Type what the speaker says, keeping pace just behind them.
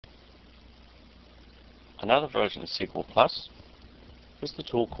Another version of SQL Plus is the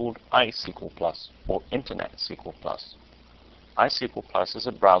tool called iSQL Plus, or Internet SQL Plus. iSQL Plus is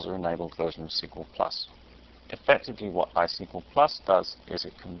a browser-enabled version of SQL Plus. Effectively, what iSQL Plus does is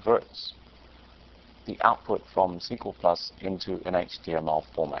it converts the output from SQL Plus into an HTML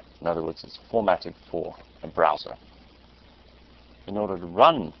format. In other words, it's formatted for a browser. In order to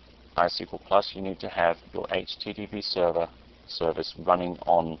run iSQL Plus, you need to have your HTTP service running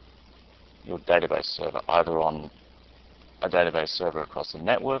on your database server, either on a database server across the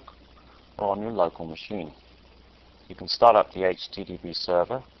network or on your local machine. You can start up the HTTP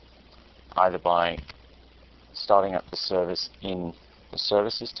server either by starting up the service in the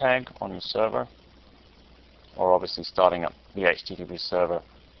services tag on your server, or obviously starting up the HTTP server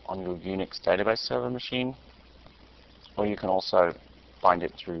on your Unix database server machine, or you can also find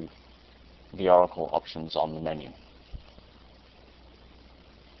it through the Oracle options on the menu.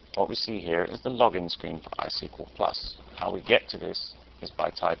 What we see here is the login screen for iSQL Plus. How we get to this is by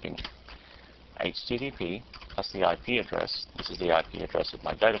typing HTTP plus the IP address. This is the IP address of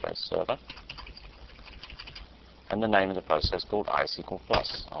my database server, and the name of the process called iSQL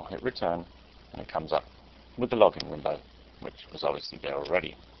Plus. I'll hit return, and it comes up with the login window, which was obviously there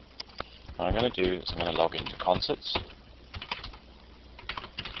already. What I'm going to do is I'm going to log into Concerts.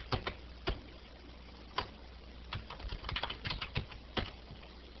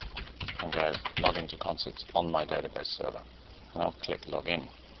 I'm going to log into Concerts on my database server, and I'll click Login.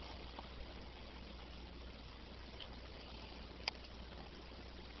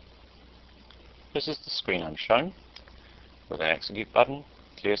 This is the screen I'm shown, with an Execute button,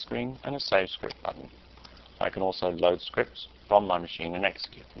 Clear Screen, and a Save Script button. I can also load scripts from my machine and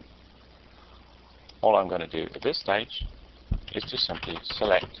execute them. All I'm going to do at this stage is to simply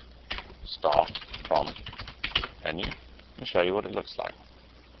select Start from Menu and show you what it looks like.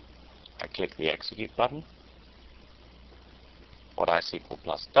 I click the Execute button. What iSQL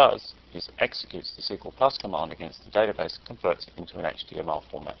Plus does is executes the SQL Plus command against the database and converts it into an HTML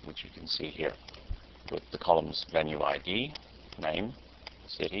format, which you can see here, with the columns Venue ID, Name,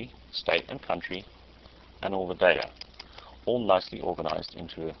 City, State and Country, and all the data, all nicely organized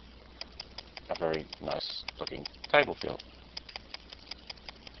into a very nice looking table field.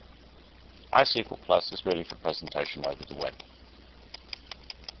 iSQL Plus is really for presentation over the web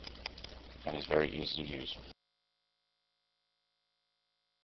and is very easy to use.